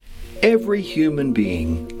Every human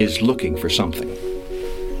being is looking for something.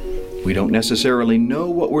 We don't necessarily know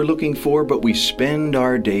what we're looking for, but we spend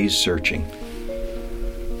our days searching.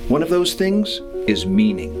 One of those things is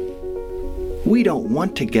meaning. We don't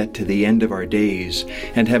want to get to the end of our days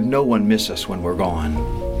and have no one miss us when we're gone.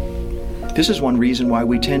 This is one reason why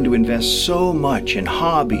we tend to invest so much in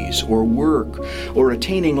hobbies or work or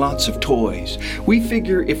attaining lots of toys. We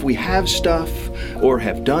figure if we have stuff or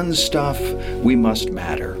have done stuff, we must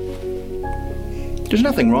matter. There's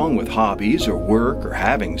nothing wrong with hobbies or work or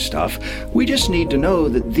having stuff. We just need to know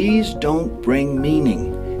that these don't bring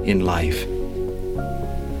meaning in life.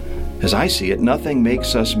 As I see it, nothing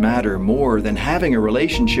makes us matter more than having a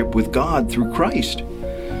relationship with God through Christ.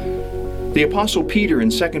 The Apostle Peter in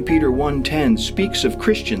 2 Peter 1:10 speaks of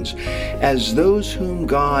Christians as those whom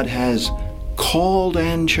God has called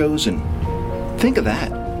and chosen. Think of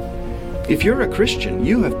that. If you're a Christian,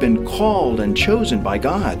 you have been called and chosen by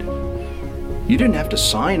God. You didn't have to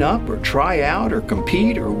sign up or try out or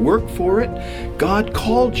compete or work for it. God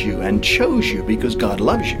called you and chose you because God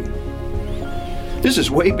loves you. This is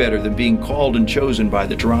way better than being called and chosen by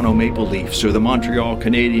the Toronto Maple Leafs or the Montreal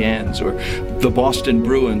Canadiens or the Boston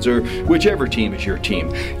Bruins or whichever team is your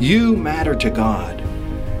team. You matter to God,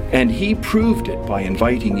 and He proved it by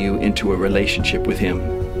inviting you into a relationship with Him.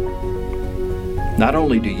 Not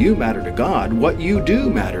only do you matter to God, what you do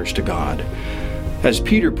matters to God. As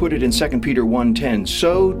Peter put it in 2 Peter 1:10,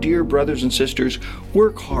 so, dear brothers and sisters,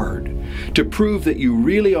 work hard to prove that you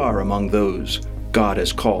really are among those God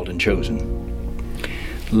has called and chosen.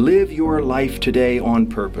 Live your life today on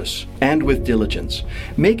purpose and with diligence.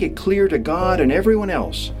 Make it clear to God and everyone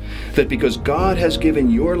else that because God has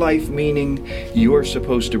given your life meaning, you're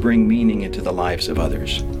supposed to bring meaning into the lives of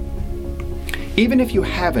others. Even if you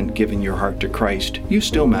haven't given your heart to Christ, you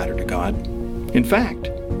still matter to God. In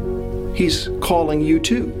fact, He's calling you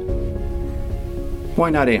too. Why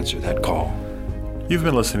not answer that call? You've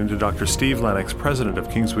been listening to Dr. Steve Lennox, president of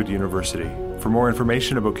Kingswood University. For more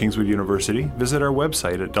information about Kingswood University, visit our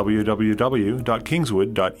website at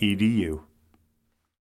www.kingswood.edu.